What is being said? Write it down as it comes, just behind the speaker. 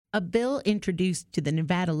A bill introduced to the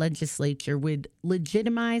Nevada legislature would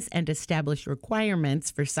legitimize and establish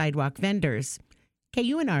requirements for sidewalk vendors.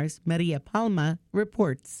 KUNR's Maria Palma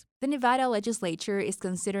reports. The Nevada legislature is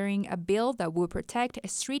considering a bill that would protect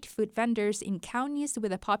street food vendors in counties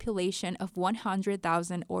with a population of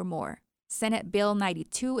 100,000 or more. Senate Bill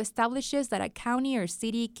 92 establishes that a county or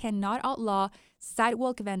city cannot outlaw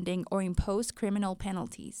sidewalk vending or impose criminal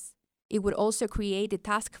penalties. It would also create a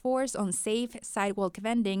task force on safe sidewalk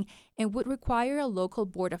vending and would require a local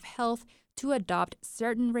board of health to adopt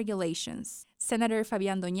certain regulations. Senator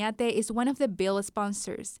Fabian Doñate is one of the bill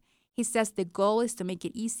sponsors. He says the goal is to make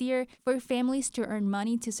it easier for families to earn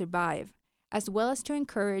money to survive, as well as to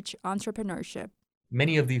encourage entrepreneurship.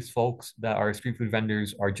 Many of these folks that are street food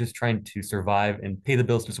vendors are just trying to survive and pay the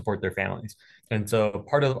bills to support their families. And so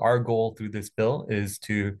part of our goal through this bill is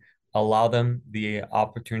to allow them the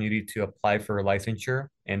opportunity to apply for licensure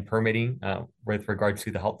and permitting with regards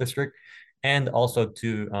to the health district, and also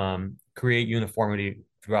to create uniformity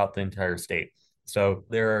throughout the entire state. So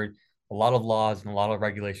there are a lot of laws and a lot of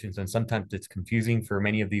regulations, and sometimes it's confusing for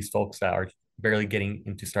many of these folks that are barely getting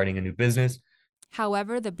into starting a new business.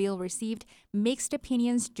 However, the bill received mixed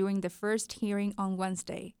opinions during the first hearing on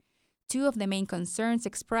Wednesday. Two of the main concerns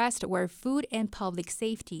expressed were food and public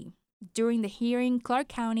safety. During the hearing, Clark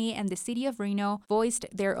County and the city of Reno voiced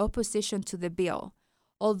their opposition to the bill.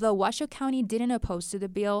 Although Washoe County didn't oppose to the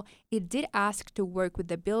bill, it did ask to work with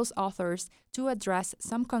the bill's authors to address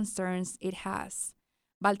some concerns it has.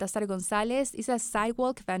 Baltasar González is a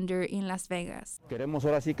sidewalk vendor in Las Vegas. Queremos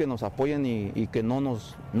ahora sí que nos apoyen y que no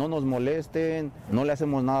nos molesten, no le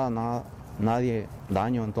hacemos nadie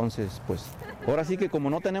daño, entonces pues ahora sí que como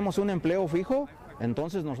no tenemos un empleo fijo,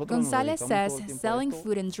 entonces nosotros González says selling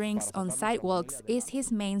food and drinks on sidewalks is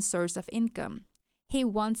his main source of income. He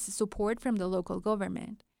wants support from the local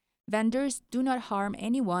government. Vendors do not harm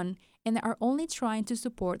anyone and are only trying to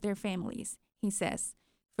support their families, he says.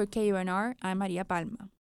 For KUNR, I'm Maria Palma.